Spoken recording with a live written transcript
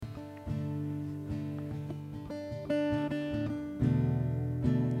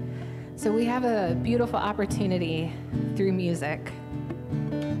So we have a beautiful opportunity through music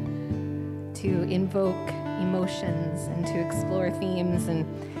to invoke emotions and to explore themes. And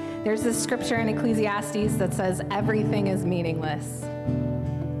there's this scripture in Ecclesiastes that says everything is meaningless.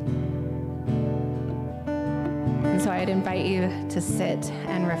 And so I'd invite you to sit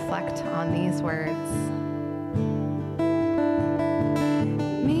and reflect on these words.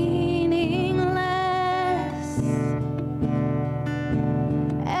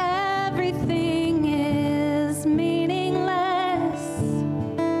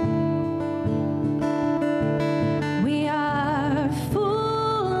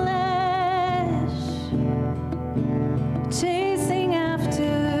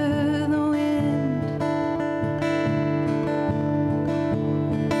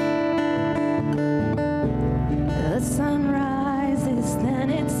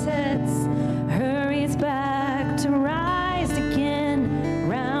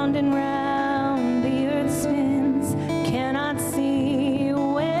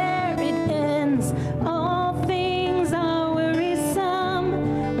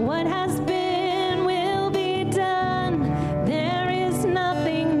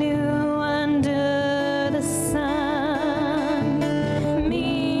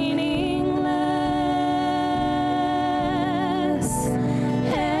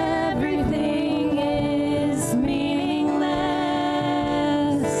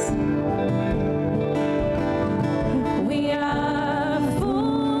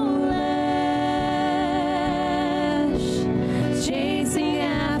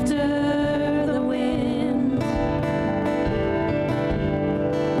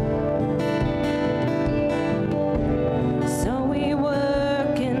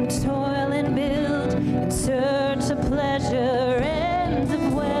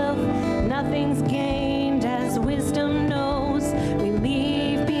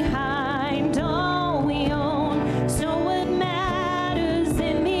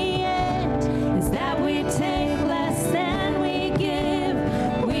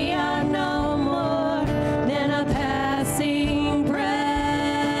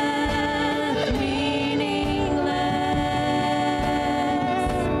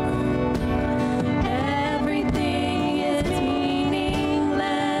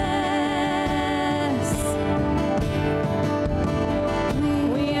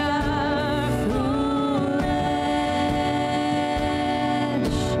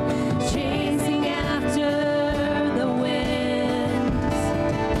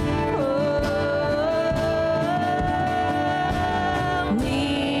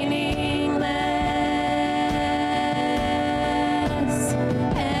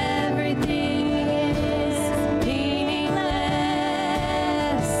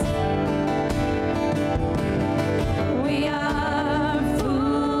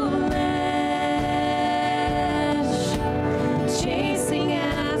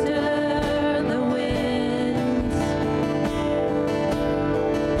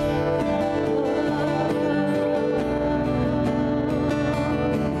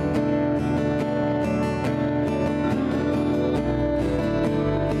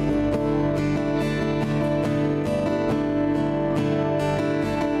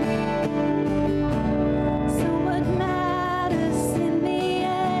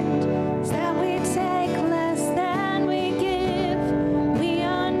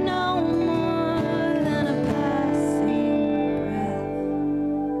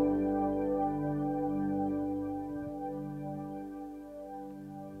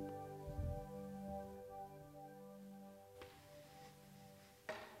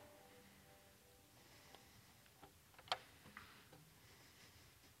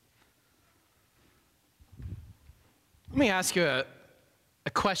 Let me ask you a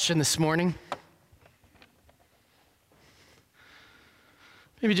question this morning.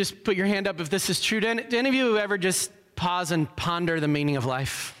 Maybe just put your hand up if this is true. Do any of you ever just pause and ponder the meaning of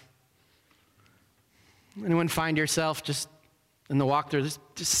life? Anyone find yourself just in the walk through,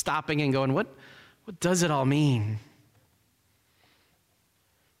 just stopping and going, what does it all mean?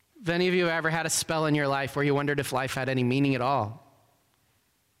 Have any of you ever had a spell in your life where you wondered if life had any meaning at all?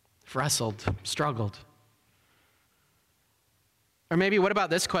 Wrestled, struggled. Or maybe, what about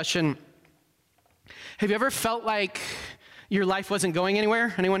this question? Have you ever felt like your life wasn't going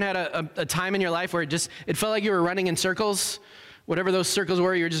anywhere? Anyone had a time in your life where it felt like you were running in circles? Whatever those circles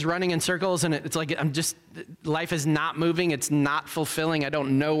were, you're just running in circles, and it's like life is not moving, it's not fulfilling. I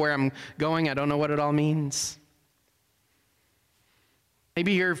don't know where I'm going. I don't know what it all means.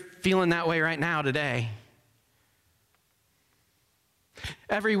 Maybe you're feeling that way right now today.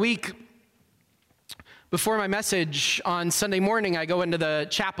 Every week, Before my message on Sunday morning, I go into the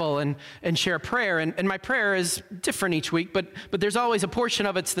chapel and share a prayer. And my prayer is different each week, but there's always a portion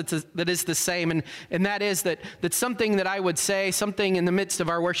of it that is the same. And that is that something that I would say, something in the midst of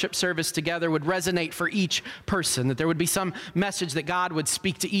our worship service together would resonate for each person, that there would be some message that God would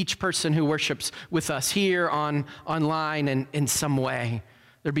speak to each person who worships with us here online and in some way.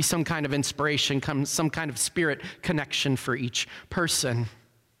 There'd be some kind of inspiration, some kind of spirit connection for each person.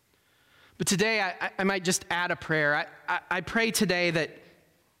 But today, I might just add a prayer. I pray today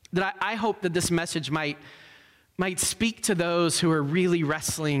that I hope that this message might speak to those who are really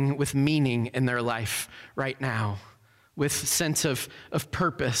wrestling with meaning in their life right now, with sense of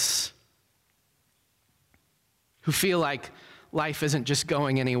purpose, who feel like life isn't just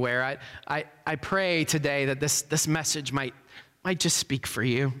going anywhere. I pray today that this message might just speak for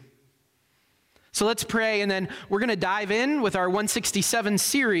you. So let's pray, and then we're going to dive in with our 167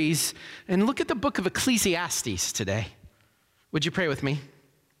 series and look at the book of Ecclesiastes today. Would you pray with me?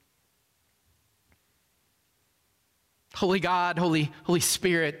 Holy God, Holy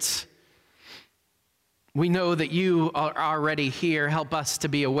Spirit, we know that you are already here. Help us to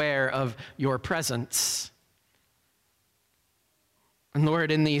be aware of your presence. And Lord,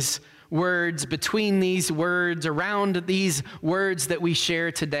 in these words, between these words, around these words that we share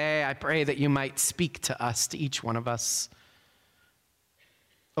today, I pray that you might speak to us, to each one of us.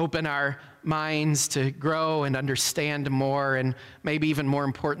 Open our minds to grow and understand more, and maybe even more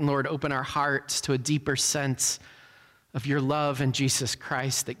important, Lord, open our hearts to a deeper sense of your love in Jesus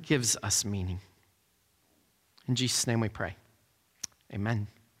Christ that gives us meaning. In Jesus' name we pray. Amen.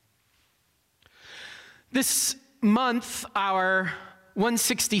 This month, our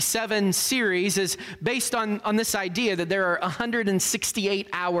 167 series is based on this idea that there are 168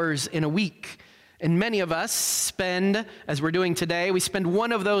 hours in a week. And many of us spend, as we're doing today, we spend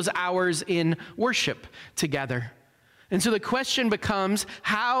one of those hours in worship together. And so the question becomes,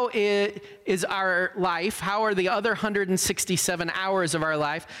 how is our life, how are the other 167 hours of our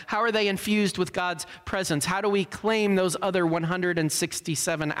life, how are they infused with God's presence? How do we claim those other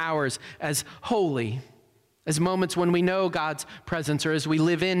 167 hours as holy? As moments when we know God's presence, or as we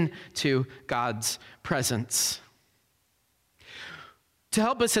live into God's presence. To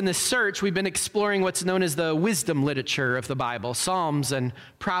help us in this search, we've been exploring what's known as the wisdom literature of the Bible, Psalms and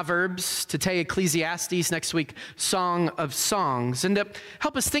Proverbs, today Ecclesiastes, next week Song of Songs. And to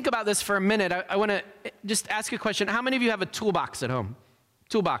help us think about this for a minute, I want to just ask a question. How many of you have a toolbox at home?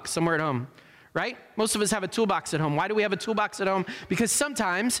 Toolbox somewhere at home. Right? Most of us have a toolbox at home. Why do we have a toolbox at home? Because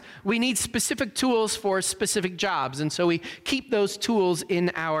sometimes we need specific tools for specific jobs, and so we keep those tools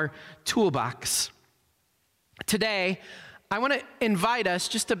in our toolbox. Today, I want to invite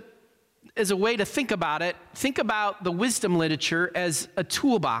us as a way to think about it, think about the wisdom literature as a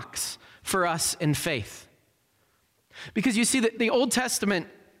toolbox for us in faith. Because you see that the Old Testament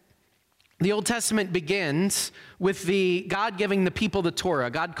begins with God giving the people the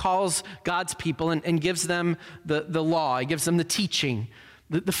Torah. God calls God's people and gives them the law. He gives them the teaching,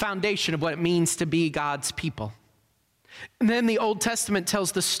 the foundation of what it means to be God's people. And then the Old Testament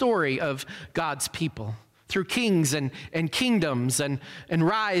tells the story of God's people through kings and kingdoms and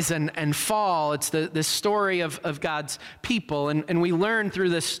rise and fall. It's the story of God's people. And we learn through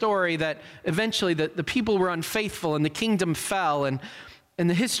this story that eventually the people were unfaithful and the kingdom fell. And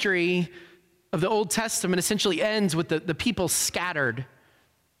the history of the Old Testament essentially ends with the people scattered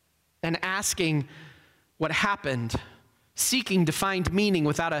and asking what happened, seeking to find meaning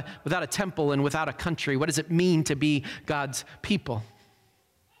without a temple and without a country. What does it mean to be God's people?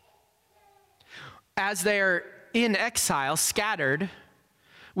 As they're in exile, scattered,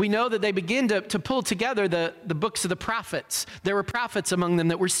 we know that they begin to pull together the books of the prophets. There were prophets among them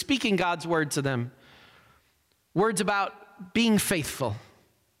that were speaking God's word to them. Words about being faithful.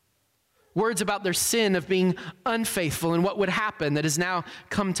 Words about their sin of being unfaithful and what would happen that has now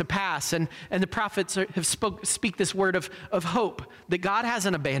come to pass. And the prophets speak this word of hope, that God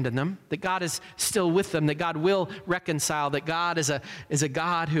hasn't abandoned them, that God is still with them, that God will reconcile, that God is a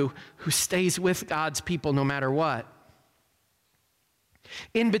God who stays with God's people no matter what.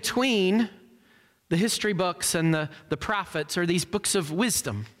 In between the history books and the prophets are these books of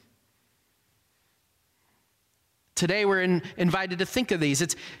wisdom. Today we're invited to think of these.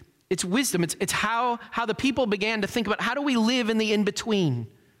 It's wisdom. It's how the people began to think about how do we live in the in-between.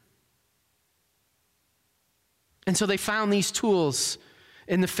 And so they found these tools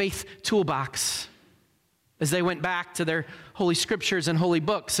in the faith toolbox as they went back to their holy scriptures and holy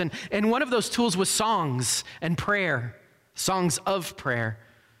books. And one of those tools was songs and prayer, songs of prayer.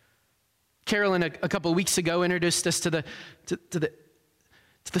 Carolyn, a couple of weeks ago, introduced us to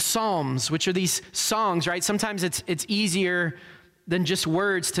It's the Psalms, which are these songs, right? Sometimes it's easier than just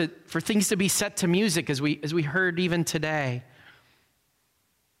words for things to be set to music, as we heard even today.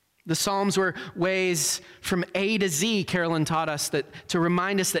 The Psalms were ways from A to Z, Carolyn taught us, to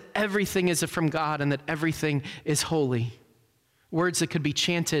remind us that everything is from God and that everything is holy. Words that could be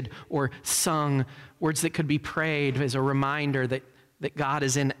chanted or sung, words that could be prayed as a reminder that God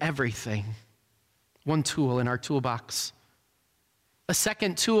is in everything. One tool in our toolbox. A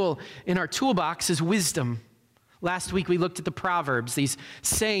second tool in our toolbox is wisdom. Last week we looked at the Proverbs, these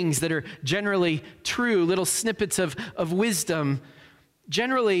sayings that are generally true, little snippets of wisdom,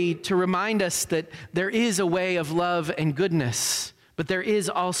 generally to remind us that there is a way of love and goodness, but there is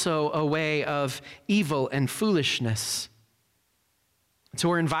also a way of evil and foolishness. So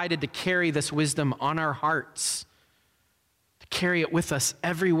we're invited to carry this wisdom on our hearts, to carry it with us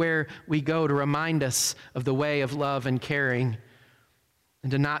everywhere we go, to remind us of the way of love and caring,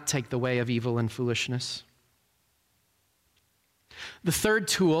 and to not take the way of evil and foolishness. The third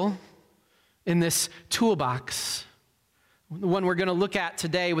tool in this toolbox, the one we're going to look at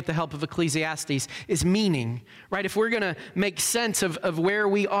today with the help of Ecclesiastes, is meaning, right? If we're going to make sense of where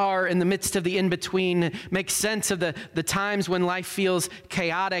we are in the midst of the in-between, make sense of the times when life feels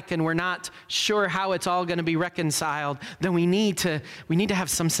chaotic and we're not sure how it's all going to be reconciled, then we need to have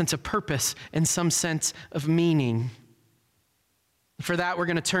some sense of purpose and some sense of meaning. For that, we're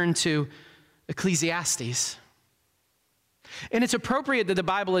going to turn to Ecclesiastes. And it's appropriate that the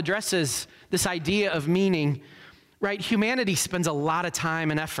Bible addresses this idea of meaning. Right, humanity spends a lot of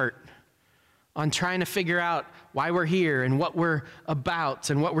time and effort on trying to figure out why we're here and what we're about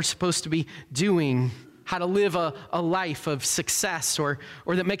and what we're supposed to be doing, how to live a life of success or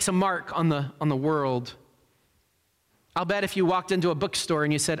that makes a mark on the world. I'll bet if you walked into a bookstore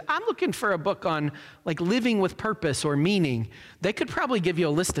and you said, I'm looking for a book on like living with purpose or meaning, they could probably give you a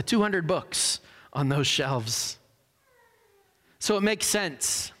list of 200 books on those shelves. So it makes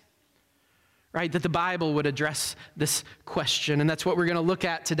sense, right, that the Bible would address this question, and that's what we're going to look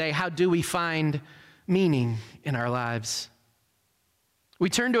at today. How do we find meaning in our lives? We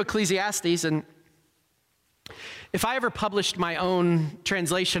turn to Ecclesiastes, and if I ever published my own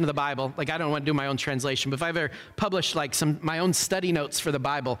translation of the Bible, like I don't want to do my own translation, but if I ever published like my own study notes for the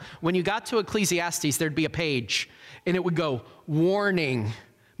Bible, when you got to Ecclesiastes, there'd be a page, and it would go, warning,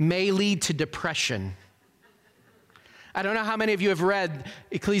 may lead to depression. I don't know how many of you have read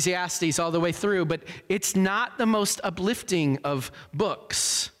Ecclesiastes all the way through, but it's not the most uplifting of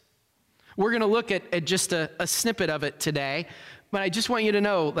books. We're going to look at just a snippet of it today, but I just want you to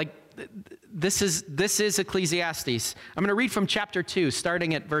know, like, this is Ecclesiastes. I'm going to read from chapter 2,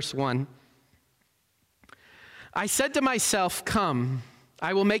 starting at verse 1. I said to myself, come,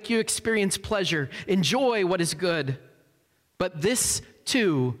 I will make you experience pleasure, enjoy what is good. But this,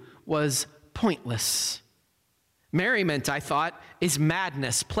 too, was pointless. Merriment, I thought, is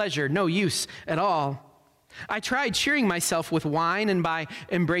madness, pleasure, no use at all. I tried cheering myself with wine and by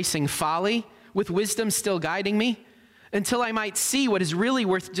embracing folly, with wisdom still guiding me, until I might see what is really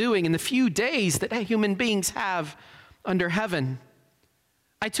worth doing in the few days that human beings have under heaven.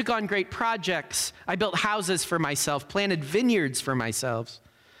 I took on great projects. I built houses for myself, planted vineyards for myself.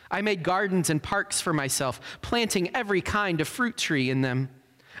 I made gardens and parks for myself, planting every kind of fruit tree in them.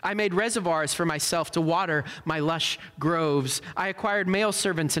 I made reservoirs for myself to water my lush groves. I acquired male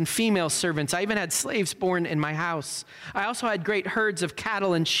servants and female servants. I even had slaves born in my house. I also had great herds of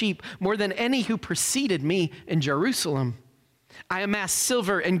cattle and sheep, more than any who preceded me in Jerusalem. I amassed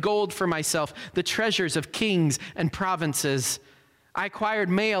silver and gold for myself, the treasures of kings and provinces. I acquired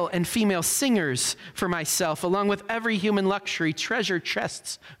male and female singers for myself, along with every human luxury, treasure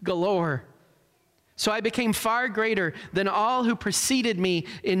chests galore. So I became far greater than all who preceded me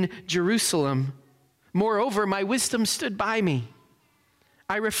in Jerusalem. Moreover, my wisdom stood by me.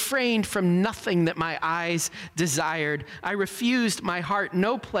 I refrained from nothing that my eyes desired. I refused my heart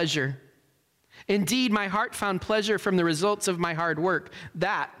no pleasure. Indeed, my heart found pleasure from the results of my hard work.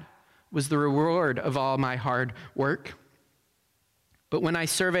 That was the reward of all my hard work. But when I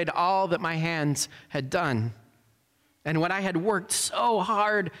surveyed all that my hands had done, and what I had worked so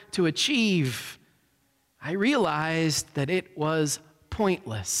hard to achieve, I realized that it was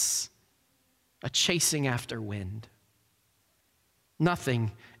pointless, a chasing after wind.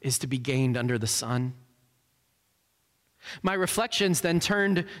 Nothing is to be gained under the sun. My reflections then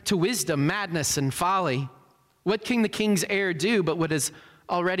turned to wisdom, madness, and folly. What can the king's heir do but what has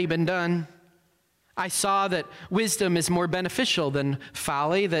already been done? I saw that wisdom is more beneficial than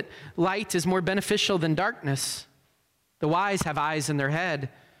folly, that light is more beneficial than darkness. The wise have eyes in their head,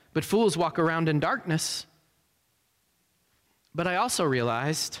 but fools walk around in darkness. But I also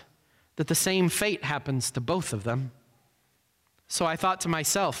realized that the same fate happens to both of them. So I thought to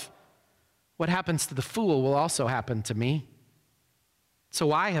myself, what happens to the fool will also happen to me. So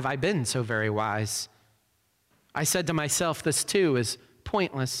why have I been so very wise? I said to myself, this too is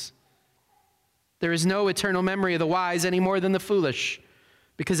pointless. There is no eternal memory of the wise any more than the foolish,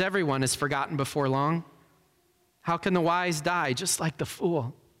 because everyone is forgotten before long. How can the wise die just like the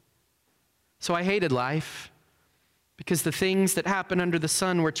fool? So I hated life, because the things that happen under the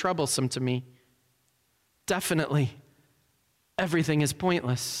sun were troublesome to me. Definitely, everything is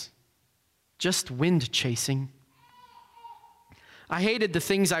pointless, just wind chasing. I hated the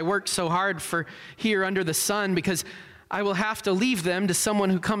things I worked so hard for here under the sun, because I will have to leave them to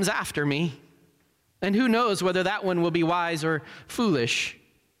someone who comes after me. And who knows whether that one will be wise or foolish.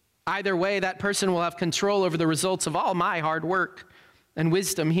 Either way, that person will have control over the results of all my hard work and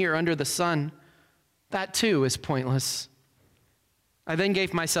wisdom here under the sun. That too is pointless. I then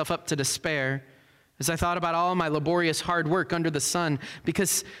gave myself up to despair as I thought about all my laborious hard work under the sun,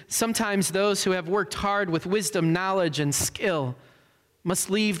 because sometimes those who have worked hard with wisdom, knowledge, and skill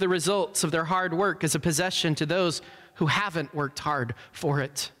must leave the results of their hard work as a possession to those who haven't worked hard for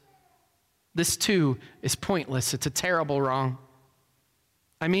it. This too is pointless. It's a terrible wrong.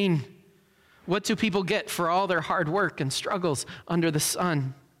 I mean, what do people get for all their hard work and struggles under the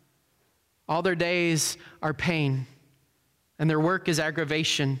sun? All their days are pain, and their work is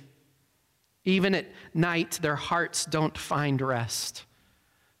aggravation. Even at night, their hearts don't find rest.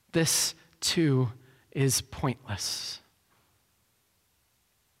 This too is pointless.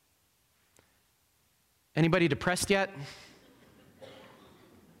 Anybody depressed yet?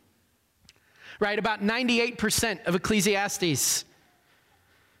 Right, about 98% of Ecclesiastes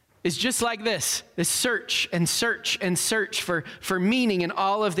is just like this search and search and search for meaning in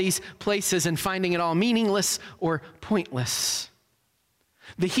all of these places and finding it all meaningless or pointless.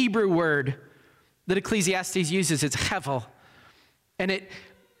 The Hebrew word that Ecclesiastes uses is hevel, and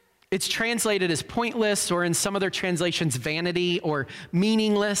it's translated as pointless, or in some other translations, vanity or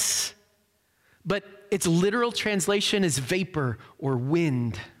meaningless, but its literal translation is vapor or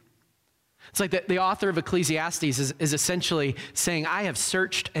wind. It's like the author of Ecclesiastes is essentially saying, I have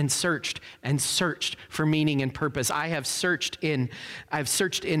searched and searched and searched for meaning and purpose. I've searched in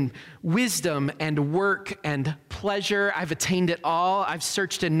wisdom and work and pleasure. I've attained it all. I've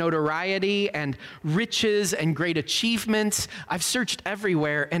searched in notoriety and riches and great achievements. I've searched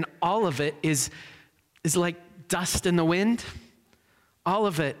everywhere, and all of it is like dust in the wind. All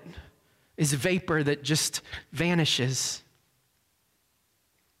of it is vapor that just vanishes.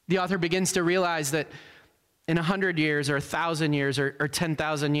 The author begins to realize that in 100 years or 1,000 years or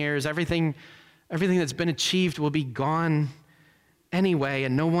 10,000 years, everything that's been achieved will be gone anyway,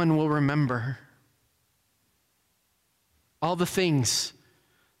 and no one will remember. All the things,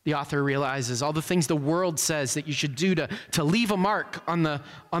 the author realizes, all the things the world says that you should do to leave a mark on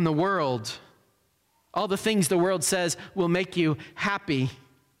the world, all the things the world says will make you happy,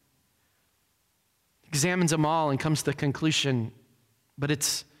 examines them all and comes to the conclusion, but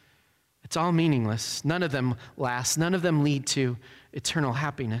it's all meaningless. None of them last. None of them lead to eternal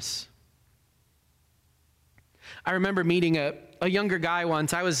happiness. I remember meeting a younger guy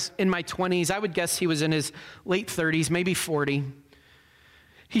once. I was in my 20s. I would guess he was in his late 30s, maybe 40.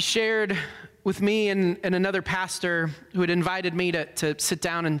 He shared with me and another pastor who had invited me to sit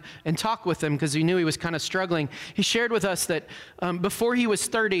down and talk with him because he knew he was kind of struggling. He shared with us that before he was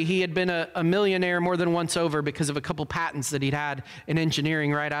 30, he had been a millionaire more than once over because of a couple patents that he'd had in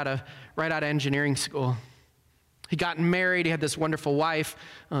engineering right out of engineering school. He'd gotten married. He had this wonderful wife,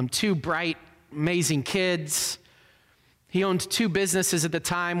 2 bright, amazing kids. He owned 2 businesses at the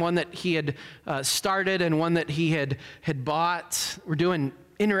time, one that he had started and one that he had bought. We're doing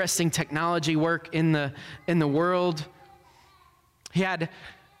interesting technology work in the world. He had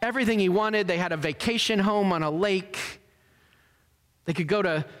everything he wanted. They had a vacation home on a lake. They could go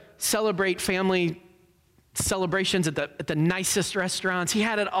to celebrate family celebrations at the nicest restaurants. He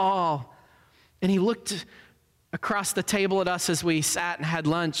had it all. And he looked across the table at us as we sat and had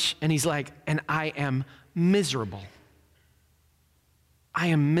lunch, and he's like, and I am miserable. I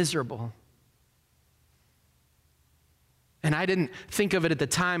am miserable. And I didn't think of it at the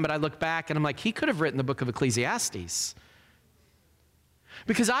time, but I look back and I'm like, he could have written the book of Ecclesiastes.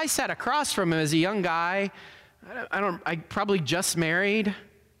 Because I sat across from him as a young guy. I probably just married,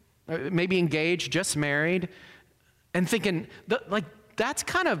 maybe engaged, just married, and thinking, that's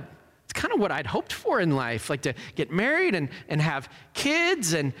kind of what I'd hoped for in life, like to get married and have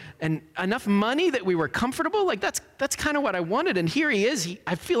kids and enough money that we were comfortable. Like that's kind of what I wanted. And here he is.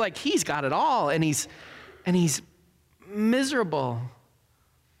 I feel like he's got it all, and he's miserable.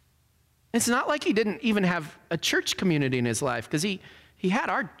 It's not like he didn't even have a church community in his life, because he had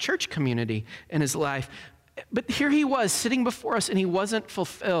our church community in his life. But here he was sitting before us, and he wasn't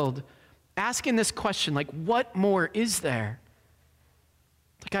fulfilled, asking this question, like, what more is there?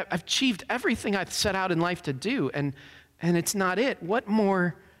 Like, I've achieved everything I've set out in life to do, and it's not it. What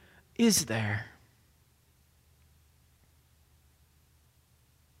more is there?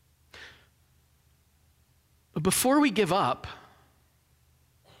 But before we give up,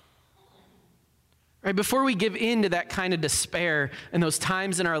 right, before we give in to that kind of despair and those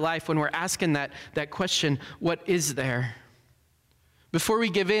times in our life when we're asking that question, what is there? Before we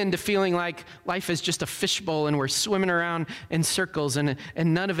give in to feeling like life is just a fishbowl and we're swimming around in circles and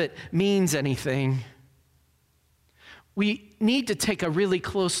none of it means anything, we need to take a really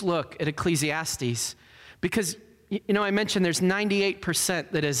close look at Ecclesiastes, because I mentioned there's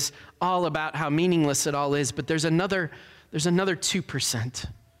 98% that is all about how meaningless it all is, but there's another 2%.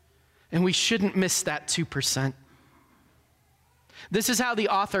 And we shouldn't miss that 2%. This is how the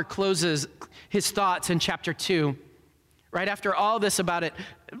author closes his thoughts in chapter 2. Right after all this about it,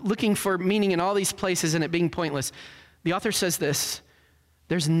 looking for meaning in all these places and it being pointless, the author says this: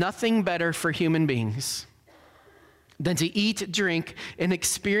 there's nothing better for human beings than to eat, drink, and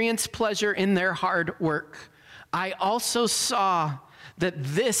experience pleasure in their hard work. I also saw that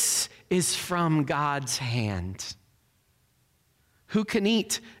this is from God's hand. Who can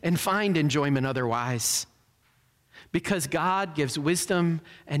eat and find enjoyment otherwise? Because God gives wisdom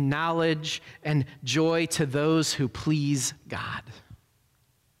and knowledge and joy to those who please God.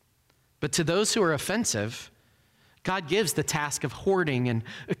 But to those who are offensive, God gives the task of hoarding and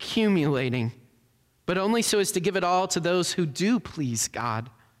accumulating, but only so as to give it all to those who do please God.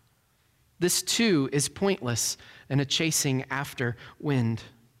 This too is pointless and a chasing after wind.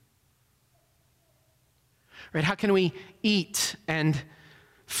 Right? How can we eat and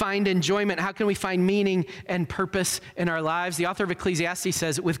find enjoyment? How can we find meaning and purpose in our lives? The author of Ecclesiastes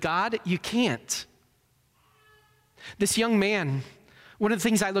says, with God, you can't. This young man, one of the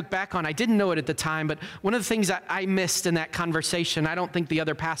things I look back on, I didn't know it at the time, but one of the things I missed in that conversation, I don't think the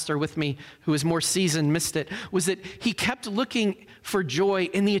other pastor with me who was more seasoned missed it, was that he kept looking for joy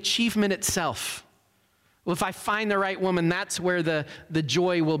in the achievement itself. Well, if I find the right woman, that's where the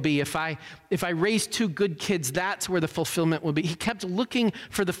joy will be. If I raise 2 good kids, that's where the fulfillment will be. He kept looking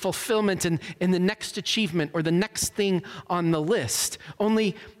for the fulfillment in the next achievement or the next thing on the list.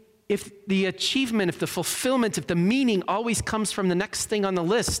 Only if the achievement, if the fulfillment, if the meaning always comes from the next thing on the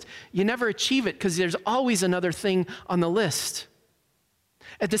list, you never achieve it because there's always another thing on the list.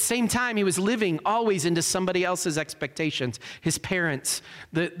 At the same time, he was living always into somebody else's expectations, his parents,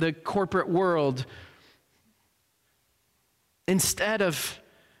 the corporate world, instead of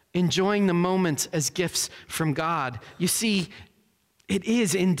enjoying the moments as gifts from God. You see, it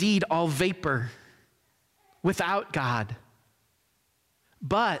is indeed all vapor without God.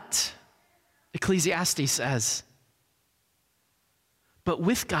 But, Ecclesiastes says, but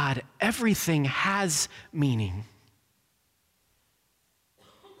with God, everything has meaning.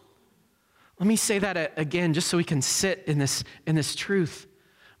 Let me say that again, just so we can sit in this truth.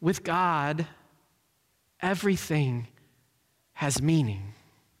 With God, everything has meaning.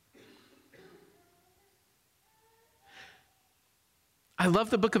 I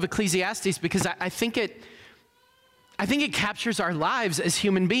love the book of Ecclesiastes because I think it captures our lives as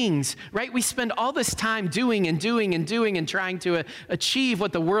human beings, right? We spend all this time doing and trying to achieve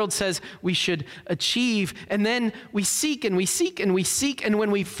what the world says we should achieve. And then we seek and we seek and we seek. And when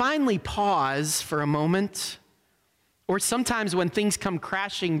we finally pause for a moment, or sometimes when things come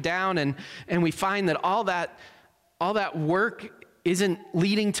crashing down and we find that all that work isn't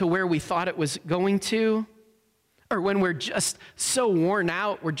leading to where we thought it was going to, or when we're just so worn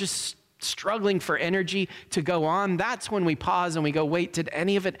out, we're just struggling for energy to go on, that's when we pause and we go, wait, did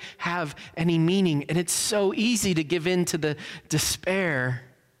any of it have any meaning? And it's so easy to give in to the despair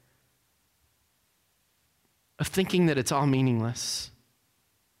of thinking that it's all meaningless.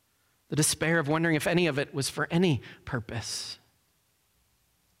 The despair of wondering if any of it was for any purpose.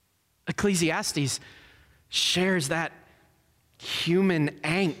 Ecclesiastes shares that human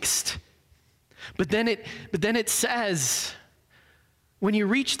angst. But then it says, when you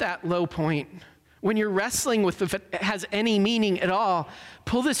reach that low point, when you're wrestling with if it has any meaning at all,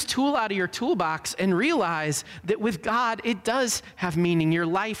 pull this tool out of your toolbox and realize that with God, it does have meaning. Your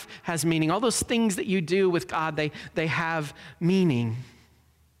life has meaning. All those things that you do with God, they have meaning.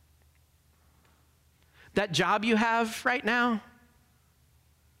 That job you have right now,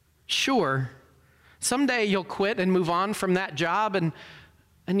 sure, someday you'll quit and move on from that job, and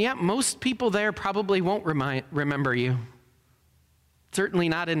And yet most people there probably won't remember you. Certainly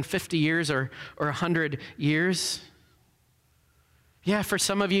not in 50 years or 100 years. Yeah, for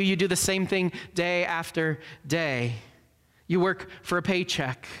some of you, you do the same thing day after day. You work for a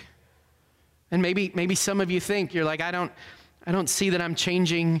paycheck. And maybe some of you think, you're like, I don't see that I'm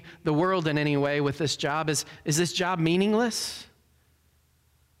changing the world in any way with this job. Is this job meaningless?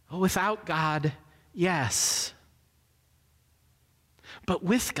 Oh, without God, yes. But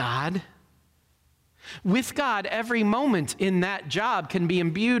with God, every moment in that job can be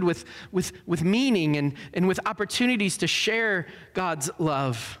imbued with meaning and with opportunities to share God's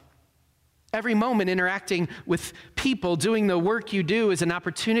love. Every moment interacting with people, doing the work you do is an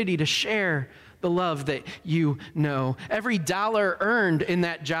opportunity to share the love that you know. Every dollar earned in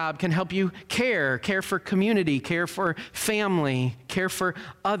that job can help you care for community, care for family, care for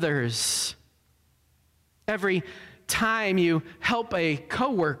others. Every time you help a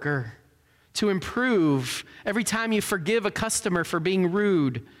coworker to improve, every time you forgive a customer for being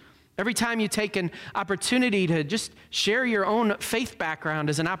rude, every time you take an opportunity to just share your own faith background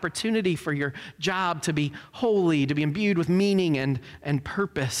as an opportunity for your job to be holy, to be imbued with meaning and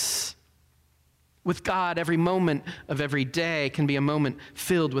purpose. With God, every moment of every day can be a moment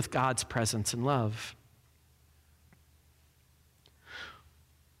filled with God's presence and love.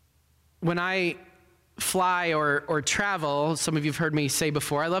 When I fly or travel, some of you have heard me say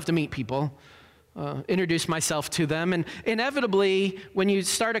before, I love to meet people, introduce myself to them. And inevitably, when you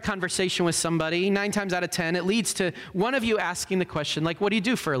start a conversation with somebody, 9 times out of 10, it leads to one of you asking the question, like, what do you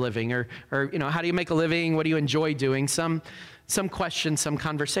do for a living? Or how do you make a living? What do you enjoy doing? Some question, some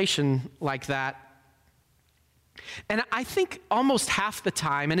conversation like that. And I think almost half the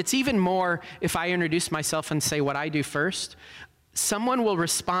time, and it's even more if I introduce myself and say what I do first, someone will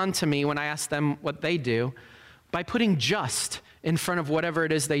respond to me when I ask them what they do by putting just in front of whatever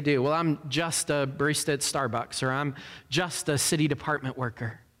it is they do. Well, I'm just a barista at Starbucks, or I'm just a city department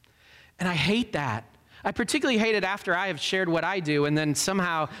worker. And I hate that. I particularly hate it after I have shared what I do, and then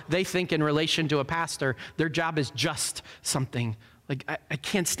somehow they think in relation to a pastor, their job is just something. Like, I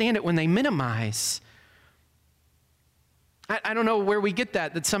can't stand it when they minimize. I don't know where we get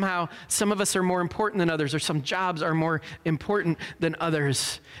that somehow some of us are more important than others, or some jobs are more important than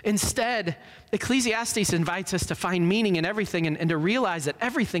others. Instead, Ecclesiastes invites us to find meaning in everything and to realize that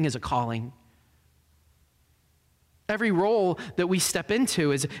everything is a calling. Every role that we step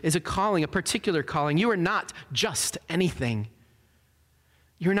into is a calling, a particular calling. You are not just anything.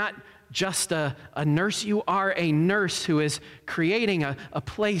 You're not just a nurse. You are a nurse who is creating a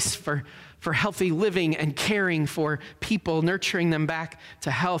place for healthy living and caring for people, nurturing them back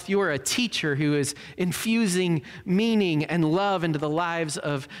to health. You are a teacher who is infusing meaning and love into the lives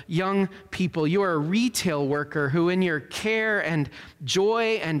of young people. You are a retail worker who in your care and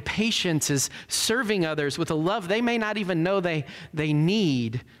joy and patience is serving others with a love they may not even know they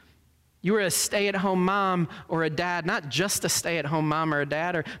need. You are a stay-at-home mom or a dad, not just a stay-at-home mom or a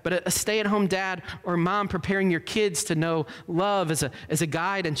dad, but a stay-at-home dad or mom preparing your kids to know love as a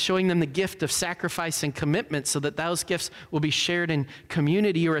guide and showing them the gift of sacrifice and commitment so that those gifts will be shared in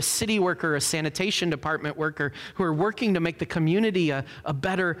community. You're a city worker, a sanitation department worker who are working to make the community a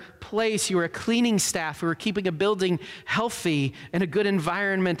better place. You are a cleaning staff who are keeping a building healthy and a good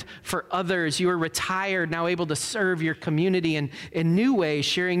environment for others. You are retired, now able to serve your community in new ways,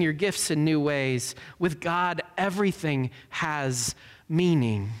 sharing your gifts in new ways. With God, everything has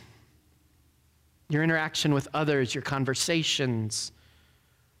meaning. Your interaction with others, your conversations,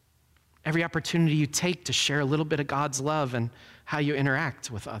 every opportunity you take to share a little bit of God's love and how you interact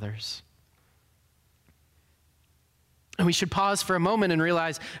with others. And we should pause for a moment and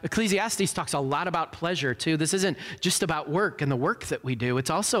realize Ecclesiastes talks a lot about pleasure too. This isn't just about work and the work that we do. It's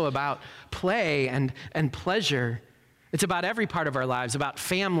also about play and pleasure. It's about every part of our lives, about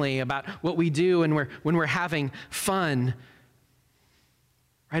family, about what we do and when we're having fun.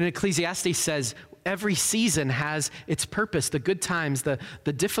 Right? And Ecclesiastes says every season has its purpose, the good times, the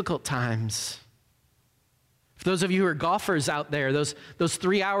difficult times. For those of you who are golfers out there, those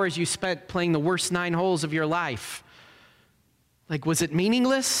 3 hours you spent playing the worst 9 holes of your life, like, was it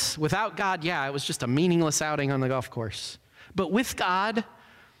meaningless? Without God, yeah, it was just a meaningless outing on the golf course. But with God,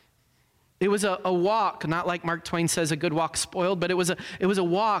 it was a walk, not like Mark Twain says, a good walk spoiled, but it was a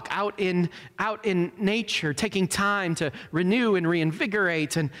walk out in nature, taking time to renew and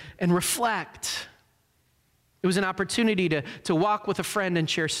reinvigorate and reflect. It was an opportunity to walk with a friend and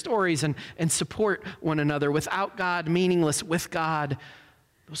share stories and support one another. Without God, meaningless. With God,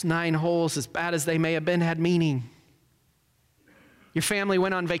 those 9 holes, as bad as they may have been, had meaning. Your family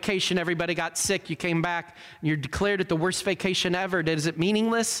went on vacation, everybody got sick, you came back, and you're declared it the worst vacation ever. Is it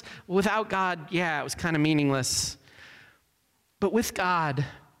meaningless? Without God, yeah, it was kind of meaningless. But with God,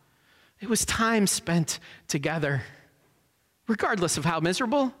 it was time spent together, regardless of how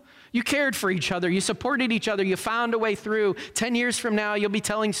miserable. You cared for each other, you supported each other, you found a way through. 10 years from now, you'll be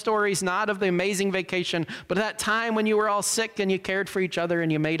telling stories not of the amazing vacation, but of that time when you were all sick and you cared for each other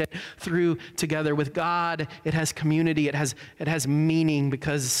and you made it through together. With God, it has community, it has meaning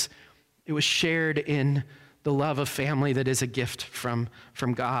because it was shared in the love of family that is a gift from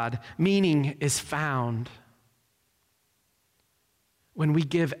God. Meaning is found when we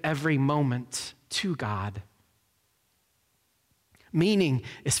give every moment to God. Meaning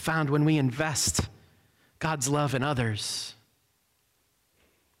is found when we invest God's love in others.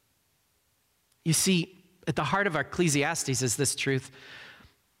 You see, at the heart of our Ecclesiastes is this truth.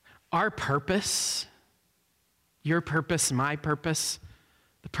 Our purpose, your purpose, my purpose,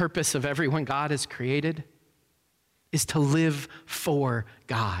 the purpose of everyone God has created is to live for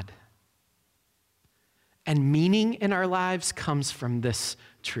God. And meaning in our lives comes from this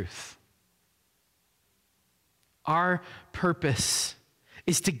truth. Our purpose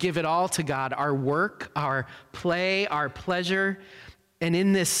is to give it all to God, our work, our play, our pleasure, and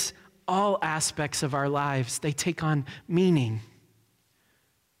in this, all aspects of our lives, they take on meaning.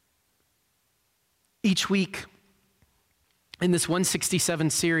 Each week in this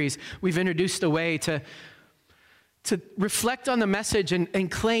 167 series, we've introduced a way to reflect on the message and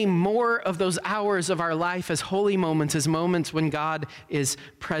claim more of those hours of our life as holy moments, as moments when God is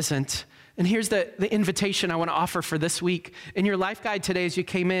present. And here's the invitation I want to offer for this week. In your life guide today, as you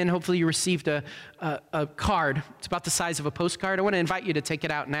came in, hopefully you received a card. It's about the size of a postcard. I want to invite you to take it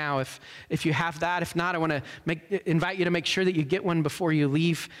out now if you have that. If not, I want to invite you to make sure that you get one before you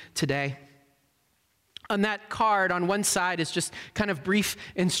leave today. On that card, on one side is just kind of brief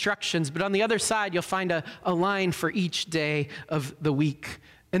instructions, but on the other side, you'll find a line for each day of the week.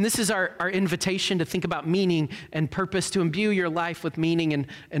 And this is our invitation to think about meaning and purpose, to imbue your life with meaning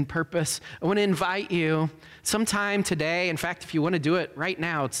and purpose. I want to invite you sometime today, in fact, if you want to do it right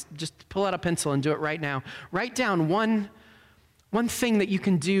now, it's just pull out a pencil and do it right now. Write down one thing that you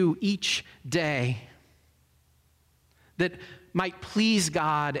can do each day that might please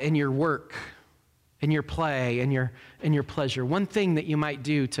God in your work, in your play, in your pleasure. One thing that you might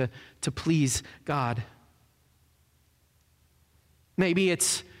do to please God. Maybe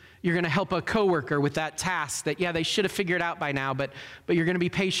it's you're going to help a coworker with that task that, they should have figured out by now, but you're going to be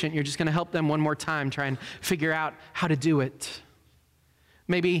patient. You're just going to help them one more time, try and figure out how to do it.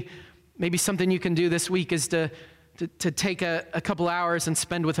 Maybe something you can do this week is to take a couple hours and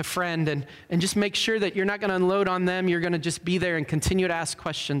spend with a friend and just make sure that you're not going to unload on them. You're going to just be there and continue to ask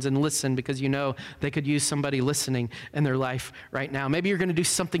questions and listen because you know they could use somebody listening in their life right now. Maybe you're going to do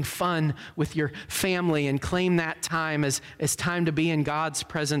something fun with your family and claim that time as time to be in God's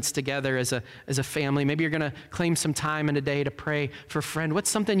presence together as a family. Maybe you're going to claim some time in a day to pray for a friend.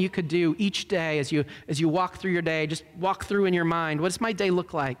 What's something you could do each day as you walk through your day? Just walk through in your mind. What does my day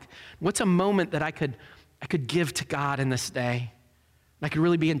look like? What's a moment that I could give to God in this day? I could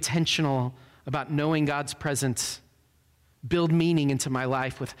really be intentional about knowing God's presence, build meaning into my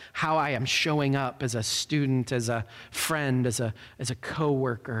life with how I am showing up as a student, as a friend, as a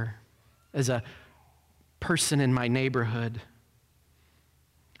coworker, as a person in my neighborhood.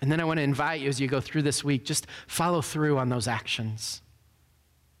 And then I want to invite you as you go through this week, just follow through on those actions.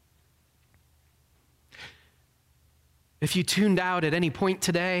 If you tuned out at any point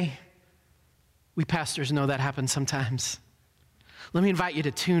today, we pastors know that happens sometimes. Let me invite you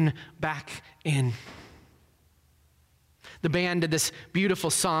to tune back in. The band did this beautiful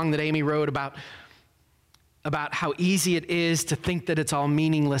song that Amy wrote about how easy it is to think that it's all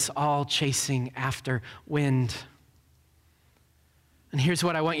meaningless, all chasing after wind. And here's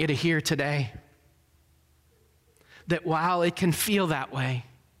what I want you to hear today. That while it can feel that way,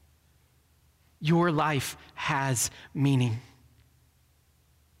 your life has meaning.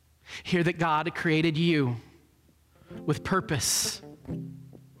 Hear that God created you with purpose.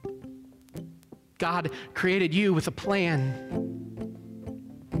 God created you with a plan.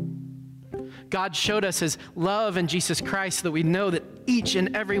 God showed us his love in Jesus Christ so that we know that each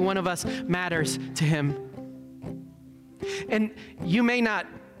and every one of us matters to him. And you may not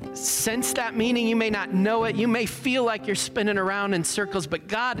sense that meaning, you may not know it, you may feel like you're spinning around in circles, but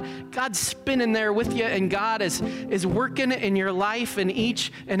God's spinning there with you, and God is working in your life in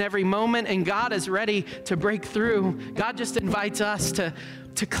each and every moment, and God is ready to break through. God just invites us to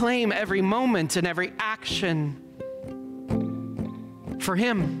claim every moment and every action for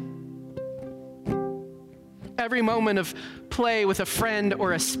him. every moment of play with a friend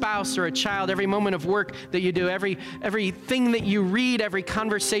or a spouse or a child, every moment of work that you do, everything that you read, every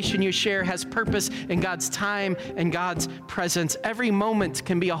conversation you share has purpose in God's time and God's presence. Every moment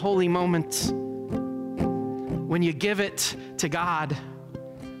can be a holy moment when you give it to God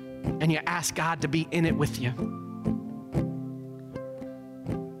and you ask God to be in it with you.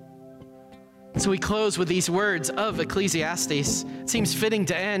 So we close with these words of Ecclesiastes. It seems fitting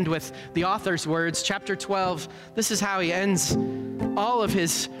to end with the author's words. Chapter 12, this is how he ends all of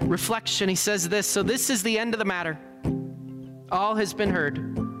his reflection. He says this, "So this is the end of the matter. All has been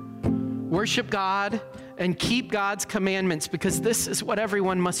heard. Worship God and keep God's commandments, because this is what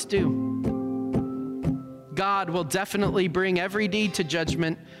everyone must do. God will definitely bring every deed to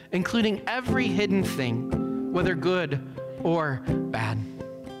judgment, including every hidden thing, whether good or bad."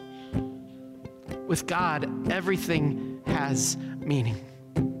 With God, everything has meaning.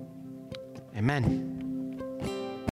 Amen.